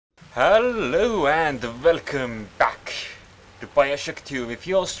Hello and welcome back to BioShock 2 with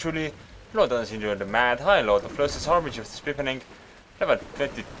yours truly, Lord Enjoy the Mad High Lord of Closest Harbinger of the Spippening, level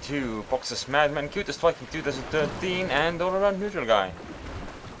 22, Boxers Madman, cutest Viking 2013, and all around neutral guy.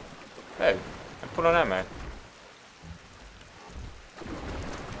 Oh, I'm full on ammo.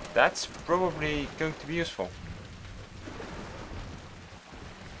 That's probably going to be useful.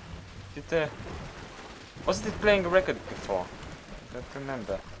 Wasn't it playing a record before? I don't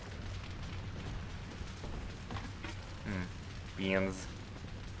remember. Beans.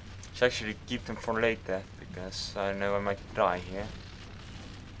 Should actually keep them for later, because I know I might die here.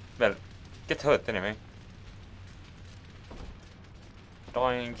 Well, get hurt anyway.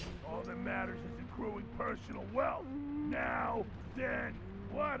 Dying. All that matters is accruing personal wealth. Now, then,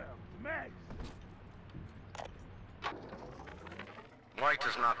 what a mess. White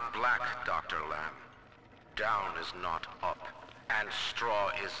is not black, Dr. Lamb. Down is not up, and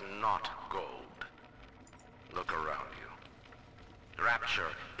straw is not gold. Look around you. Rapture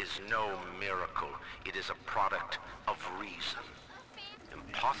is no miracle. It is a product of reason.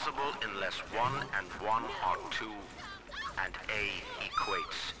 Impossible unless 1 and 1 are 2, and A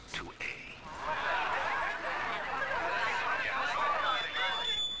equates to A.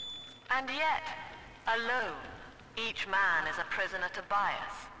 And yet, alone, each man is a prisoner to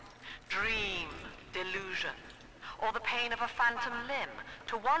bias, dream, delusion, or the pain of a phantom limb.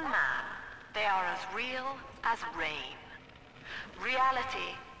 To one man, they are as real as rain.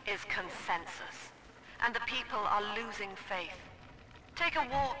 Reality is consensus, and the people are losing faith. Take a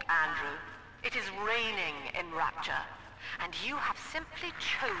walk, Andrew. It is raining in Rapture, and you have simply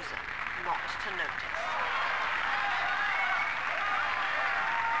chosen not to notice.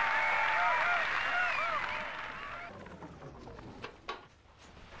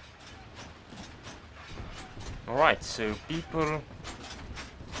 Alright, so people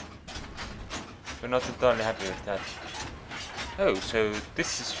were not entirely happy with that. Oh, so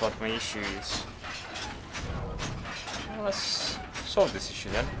this is what my issue is. Well, let's solve this issue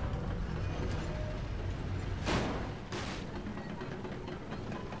then.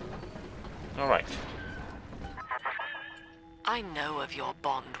 Alright. I know of your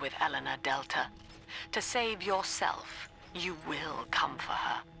bond with Eleanor Delta. To save yourself, you will come for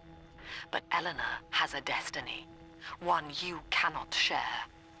her. But Eleanor has a destiny, one you cannot share.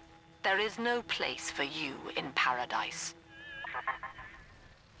 There is no place for you in paradise.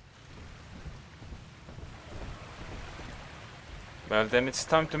 Well, then it's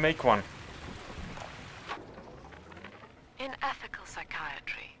time to make one. In ethical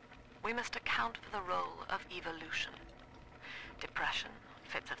psychiatry, we must account for the role of evolution. Depression,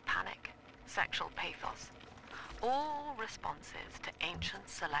 fits of panic, sexual pathos, all responses to ancient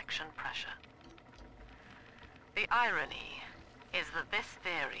selection pressure. The irony is that this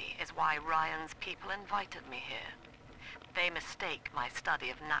theory is why Ryan's people invited me here. They mistake my study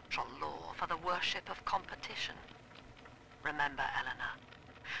of natural law for the worship of competition. Remember, Eleanor,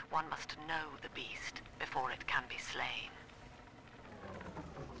 one must know the beast before it can be slain.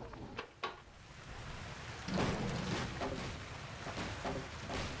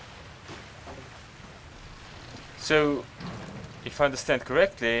 So, if I understand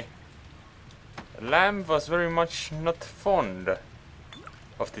correctly, Lamb was very much not fond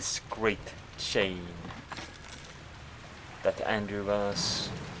of this great chain that Andrew was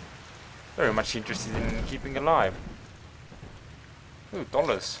very much interested in keeping alive. Ooh,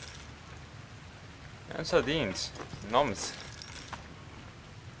 dollars. And sardines. Noms.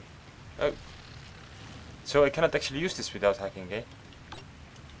 Oh. So I cannot actually use this without hacking, eh?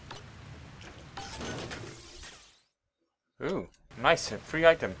 Ooh, nice, a free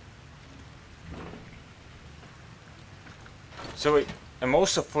item. So wait, I'm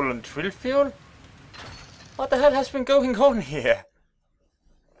also full on drill fuel? What the hell has been going on here?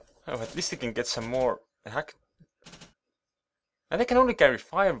 Oh, at least I can get some more hack. And I can only carry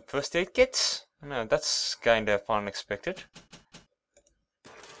 5 first aid kits? No, that's kinda unexpected.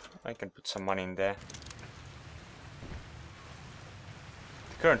 I can put some money in there.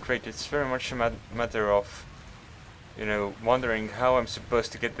 The current rate is very much a matter of, you know, wondering how I'm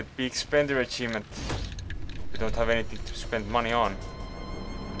supposed to get the big spender achievement. We don't have anything to spend money on.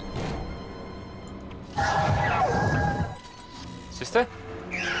 Sister?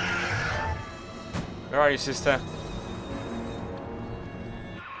 Where are you, sister?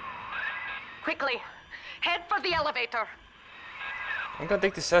 Quickly, head for the elevator. I'm gonna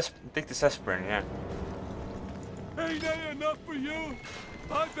take this aspirin, yeah. Ain't that enough for you?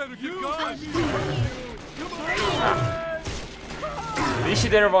 I better get going. Come on. The issue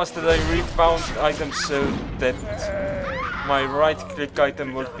there was that I refound items so that my right click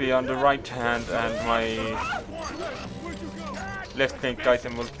item will be on the right hand and my left click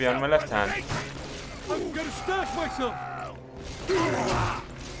item will be on my left hand. I'm gonna stash myself.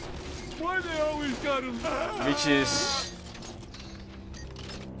 Why they always got him? Which is...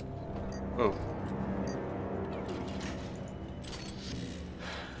 Oh.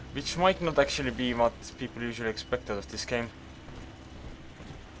 Which might not actually be what people usually expect out of this game.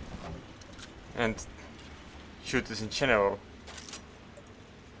 And shooters in general.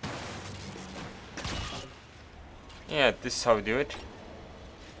 Yeah, this is how we do it.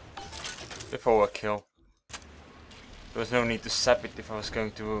 Before a kill. There was no need to zap it if I was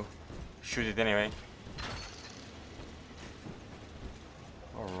going to shoot it anyway.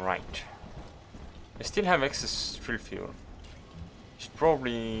 Alright. I still have excess drill fuel. Should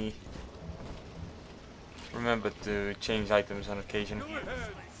probably remember to change items on occasion. Go ahead,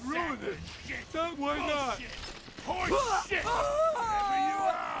 ruin it. Don't, why not?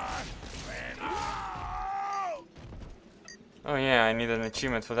 Oh yeah, I need an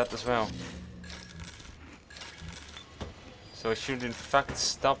achievement for that as well. So I should in fact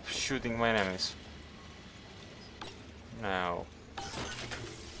stop shooting my enemies. Now.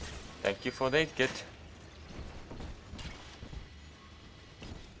 Thank you for the aid kit.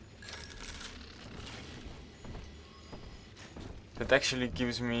 That actually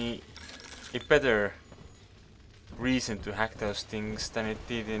gives me a better reason to hack those things than it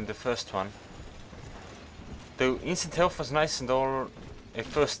did in the first one. Though instant health was nice and all, a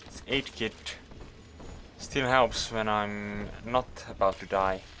first aid kit still helps when I'm not about to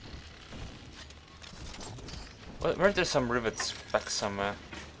die. Well, weren't there some rivets back somewhere?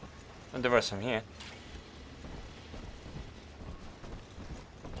 And there were some here.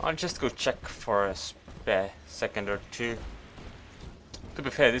 I'll just go check for a spare second or two. To be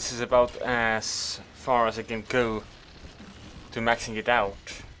fair, this is about as far as I can go to maxing it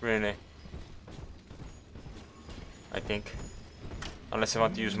out, really. I think. Unless I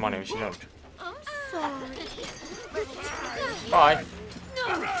want to use money, which I don't. I'm sorry. Bye!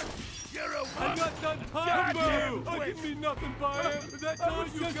 I got that time. I didn't mean nothing by him. That's all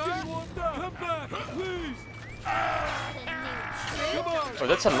you got? Come back, please. Come on. Oh,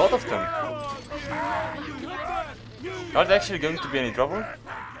 that's a lot of them. Come back. Are there actually going to be any trouble?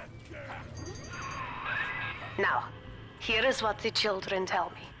 Now, here is what the children tell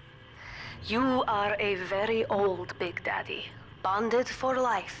me. You are a very old Big Daddy, bonded for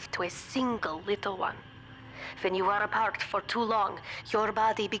life to a single little one. When you are apart for too long, your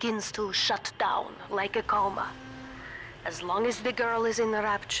body begins to shut down like a coma. As long as the girl is in the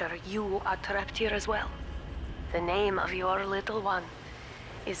Rapture, you are trapped here as well. The name of your little one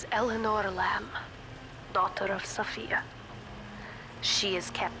is Eleanor Lamb, daughter of Sofia. She is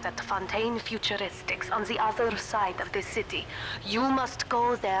kept at Fontaine Futuristics on the other side of the city. You must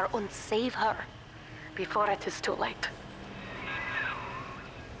go there and save her before it is too late.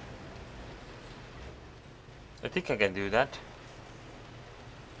 I think I can do that.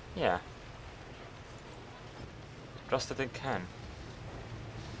 Yeah. Trust that I can.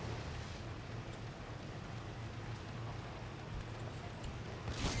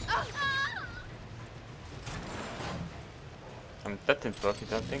 That didn't work, I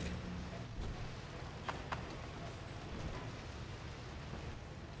don't think.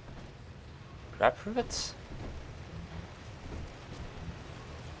 Grab rivets?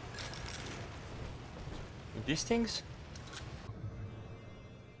 These things?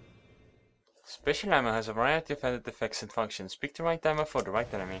 Special ammo has a variety of added effects and functions. Pick the right ammo for the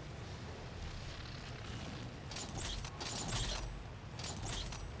right enemy.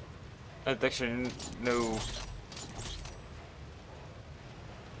 I'd actually no.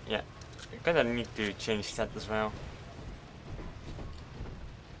 Yeah, I kinda need to change that as well.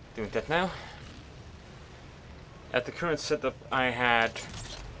 Doing that now. At the current setup I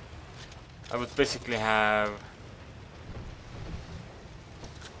would basically have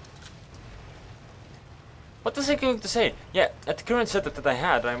what was I going to say? Yeah, at the current setup that I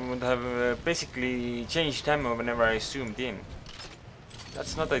had, I would have basically changed ammo whenever I zoomed in.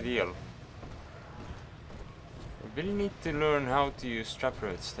 That's not ideal. I really need to learn how to use strap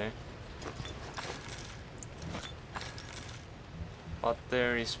rivets there. But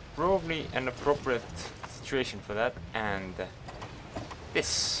there is probably an appropriate situation for that, and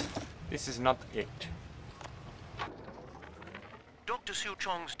this is not it. Dr. Siu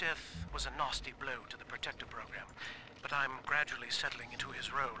Chong's death was a nasty blow to the Protector program, but I'm gradually settling into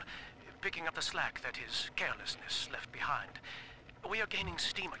his role, picking up the slack that his carelessness left behind. We are gaining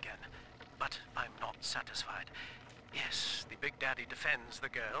steam again, but I'm not satisfied. Yes, the Big Daddy defends the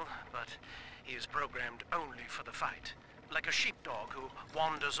girl, but he is programmed only for the fight. like a sheepdog who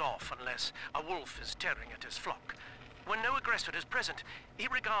wanders off unless a wolf is tearing at his flock. When no aggressor is present, he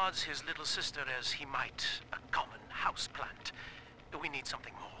regards his little sister as he might a common houseplant. We need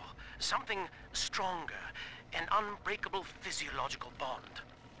something more, something stronger, an unbreakable physiological bond.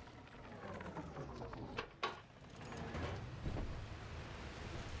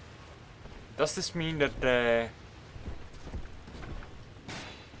 Does this mean that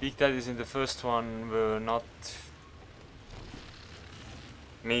Big Daddies in the first one were not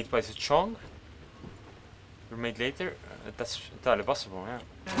made by the Chong? Were made later? That's entirely possible, yeah.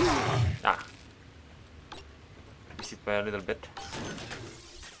 Ah. Missed it by a little bit.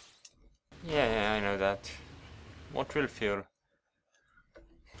 Yeah, I know that. More thrill fuel.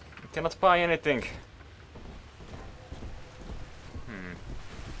 You cannot buy anything.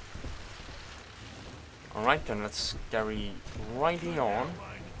 Alright then, let's carry riding on.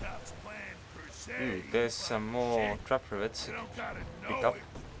 Ooh, there's some more trap rivets to pick up.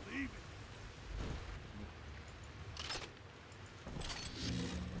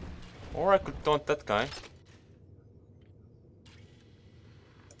 Or I could taunt that guy.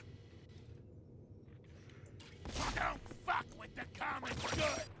 Don't fuck with the common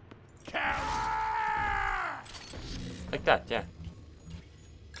good. Like that, yeah.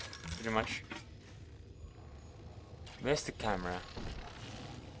 Pretty much. Where's the camera?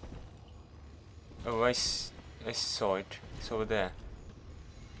 Oh, I saw it. It's over there.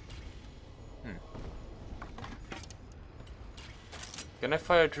 Can I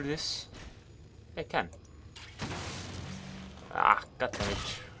fire through this? I can. Ah,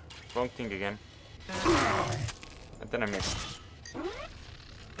 goddammit. Wrong thing again. And then I missed.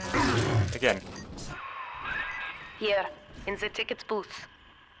 Again. Here, in the ticket booth.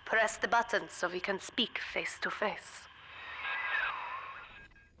 Press the button so we can speak face to face.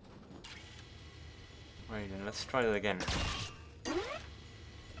 Right then, let's try that again.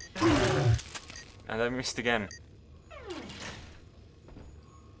 And I missed again.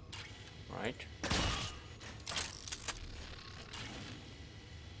 Right.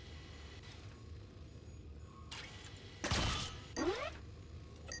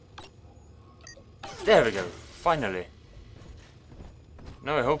 There we go, finally.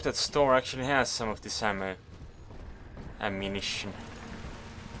 Now I hope that store actually has some of this ammunition.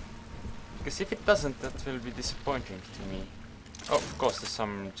 Because if it doesn't, that will be disappointing to me. Oh, of course, there's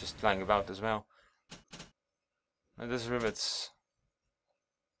some just lying about as well. And there's rivets.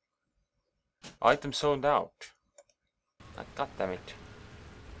 Item sold out. Ah, God damn it.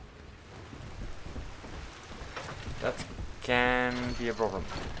 That can be a problem.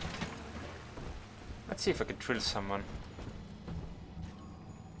 Let's see if I can drill someone.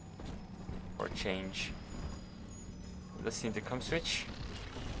 Or change. That's the intercom switch.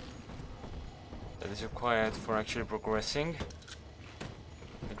 That is required for actually progressing.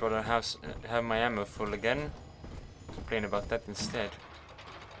 I'd rather have my ammo full again. Complain about that instead.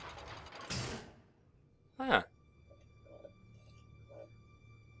 Ah.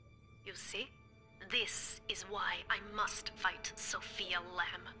 You see? This is why I must fight Sofia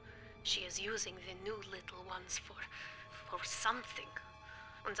Lamb. She is using the new little ones for something.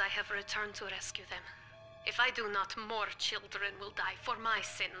 And I have returned to rescue them. If I do not, more children will die for my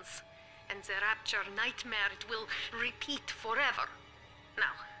sins. And the Rapture nightmare, it will repeat forever.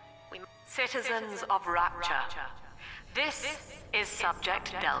 Now, we... Citizens of Rapture, this is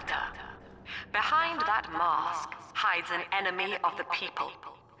Subject Delta. Behind that mask hides an enemy of the people,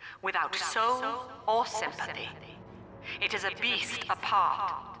 without soul or sympathy. It is a beast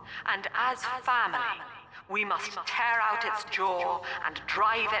apart, and as family, we must tear out its jaw and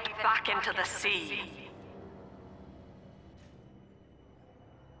drive it back into the sea.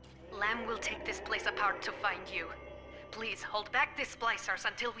 Lamb will take this place apart to find you. Please hold back the splicers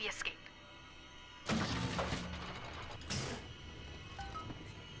until we escape.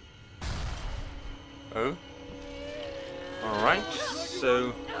 Oh. Alright,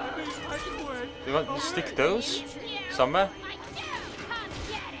 so... Do you want to stick those somewhere?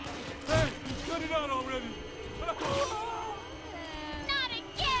 Hey, cut it out already. Not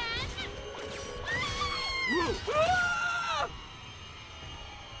again!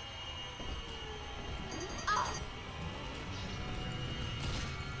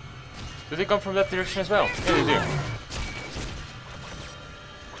 Do they come from that direction as well? Yeah, they do.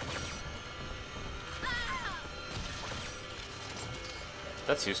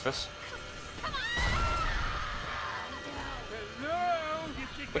 That's useless.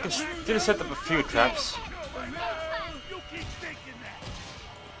 We can still set up a few traps.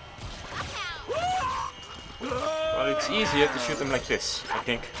 Well, it's easier to shoot them like this, I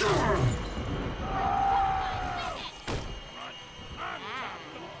think.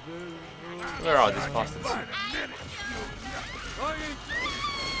 Where are these bastards?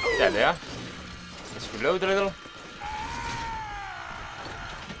 There they are. Let's reload a little.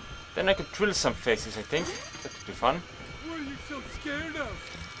 Then I could drill some faces, I think. That could be fun. What are you so scared of?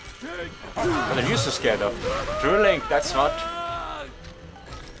 What are you so scared of? Drilling, that's what.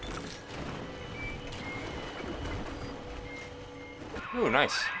 Ooh,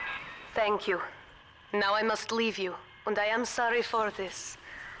 nice. Thank you. Now I must leave you, and I am sorry for this.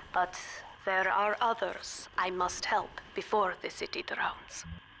 But there are others I must help before the city drowns.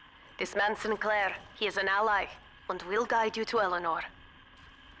 This man Sinclair, he is an ally, and will guide you to Eleanor.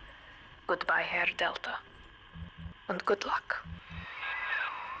 Goodbye, Herr Delta. And good luck.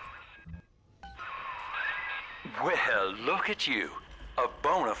 Well, look at you. A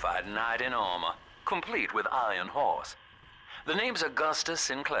bona fide knight in armor, complete with iron horse. The name's Augustus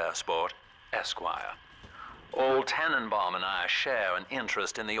Sinclair, Sport, Esquire. Old Tenenbaum and I share an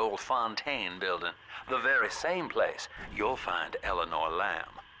interest in the old Fontaine building, the very same place you'll find Eleanor Lamb.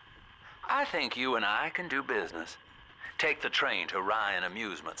 I think you and I can do business. Take the train to Ryan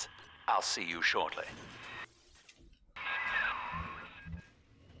Amusements. I'll see you shortly.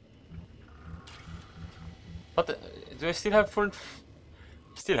 But do I still have full...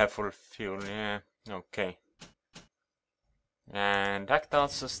 Still have full fuel, yeah. Okay. And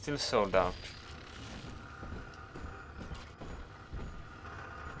Actards are still sold out.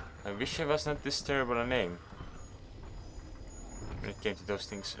 I wish I was not this terrible a name when it came to those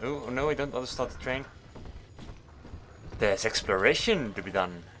things. Oh no, I don't want to start the train. There's exploration to be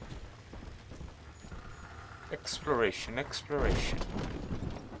done. Exploration, exploration.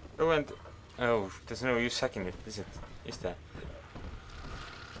 Oh, and... Oh, there's no use hacking it, is it? Is there?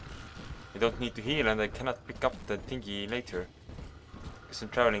 I don't need to heal and I cannot pick up the thingy later. Because I'm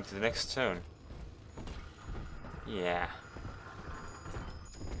traveling to the next zone. Yeah.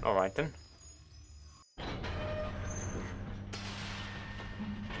 Alright then.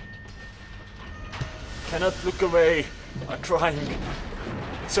 Cannot look away. I'm trying.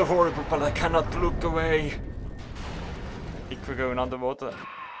 It's so horrible, but I cannot look away. I think we're going underwater.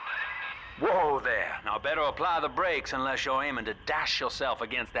 Whoa there. Now better apply the brakes unless you're aiming to dash yourself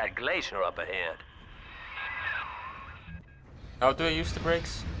against that glacier up ahead. How do I use the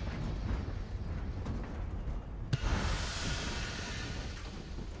brakes?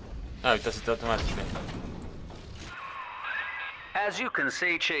 Oh, it does it automatically. As you can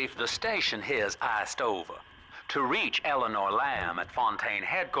see, Chief, the station here's iced over. To reach Eleanor Lamb at Fontaine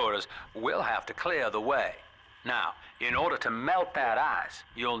headquarters, we'll have to clear the way. Now, in order to melt that ice,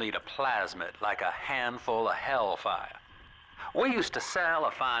 you'll need a plasmid, like a handful of hellfire. We used to sell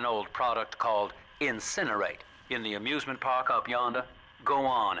a fine old product called Incinerate in the amusement park up yonder. Go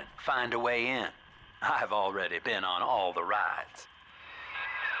on and find a way in. I've already been on all the rides.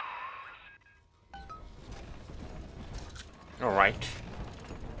 Alright.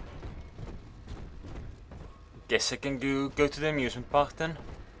 Guess I can go to the amusement park then.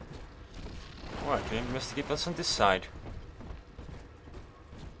 Oh, I can investigate what's on this side.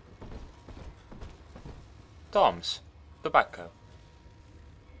 Toms. Tobacco.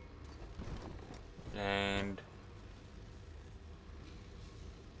 And...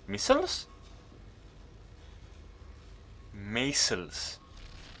 missiles? Measles.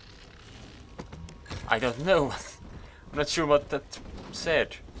 I don't know. I'm not sure what that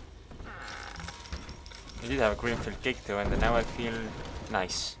said. I did have a greenfield cake though, and now I feel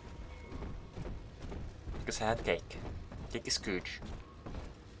nice. Because I had cake. Cake is good.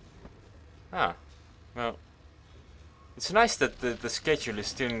 Ah, well, it's nice that the schedule is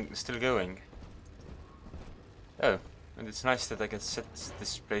still going. Oh, and it's nice that I can set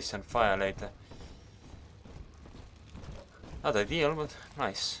this place on fire later. Not ideal, but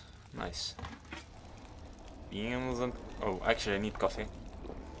nice, nice. Beans and... oh, actually I need coffee.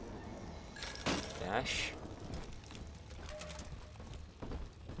 Dash.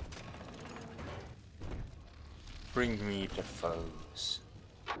 Bring me the foes.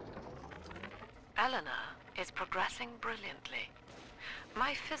 Eleanor is progressing brilliantly.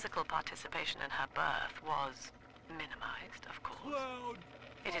 My physical participation in her birth was minimized, of course.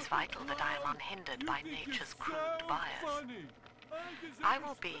 It is vital that I am unhindered by nature's crude bias. I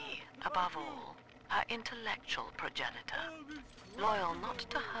will be, above all, her intellectual progenitor, loyal not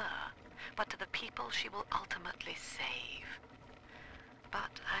to her, but to the people she will ultimately save.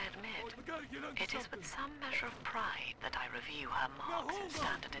 But I admit, it is with some measure of pride that I review her marks in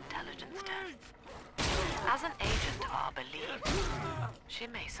standard intelligence tests. As an agent of our beliefs, she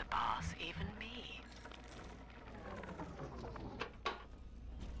may surpass even me.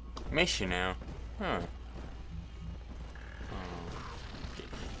 May she now? Huh.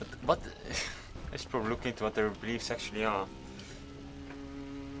 What? I should probably look into what their beliefs actually are.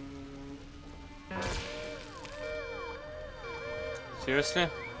 Seriously?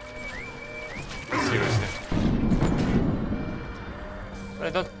 Seriously. But I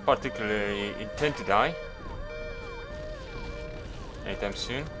don't particularly intend to die anytime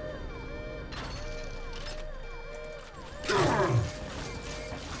soon. So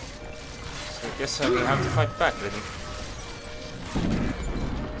I guess I will have to fight back, really.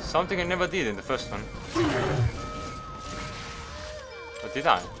 Something I never did in the first one. But did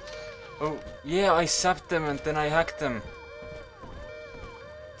I? Oh, yeah, I zapped them and then I hacked them.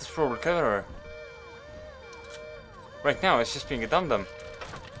 That's probably cleverer. Right now, it's just being a dum-dum.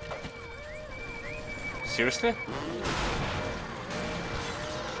 Seriously?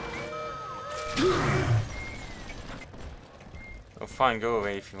 Oh, fine, go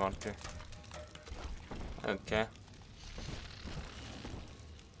away if you want to. Okay.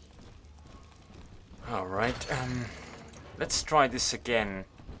 Alright, let's try this again.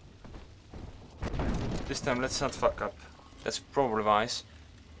 This time, let's not fuck up. That's probably wise.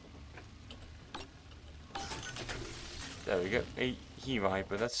 There we go. A heave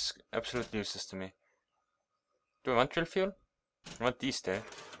hyper, that's absolutely useless to me. Do I want drill fuel? I want these there.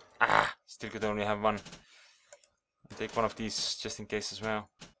 Ah! Still could only have one. I'll take one of these just in case as well.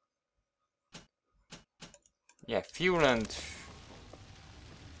 Yeah, fuel and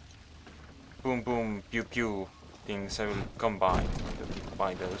boom boom pew pew things I will come by. I'll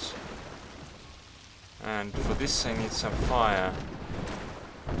buy those. And for this I need some fire.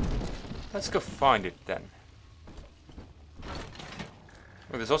 Let's go find it then.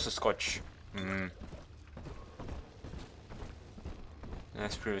 Oh, there's also scotch.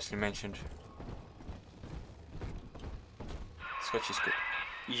 As previously mentioned. Scotch is good.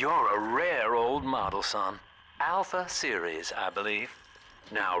 You're a rare old model, son. Alpha series, I believe.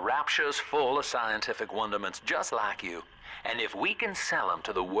 Now, Rapture's full of scientific wonderments just like you. And if we can sell them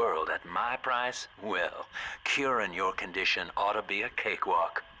to the world at my price, well, curing your condition ought to be a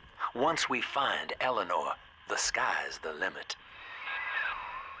cakewalk. Once we find Eleanor, the sky's the limit.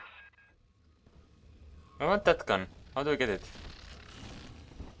 I want that gun. How do I get it?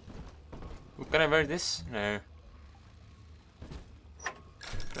 Ooh, can I wear this? No.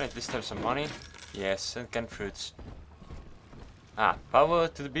 Can I at least have some money? Yes, and canned fruits. Ah, power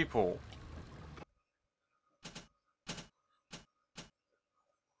to the people.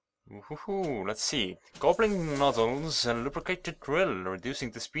 Woohoo, let's see. Goblin nozzles and lubricated drill,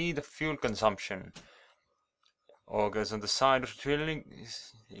 reducing the speed of fuel consumption. Augers on the side of the drilling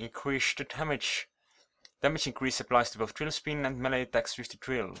increase the damage. Damage increase applies to both drill spin and melee attacks with the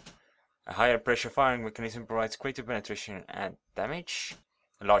drill. A higher pressure firing mechanism provides greater penetration and damage.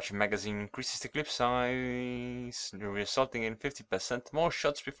 A larger magazine increases the clip size, resulting in 50% more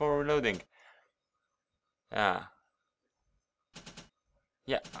shots before reloading. Ah.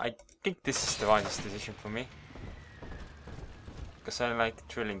 Yeah, I think this is the wisest decision for me. Because I like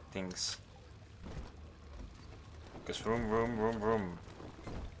drilling things. Because vroom, vroom, vroom, vroom.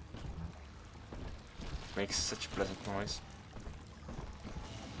 Makes such a pleasant noise.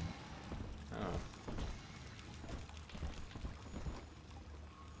 Oh.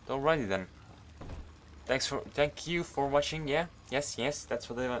 Alrighty then. Thank you for watching. Yeah, yes, that's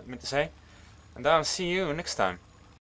what I meant to say. And I'll see you next time.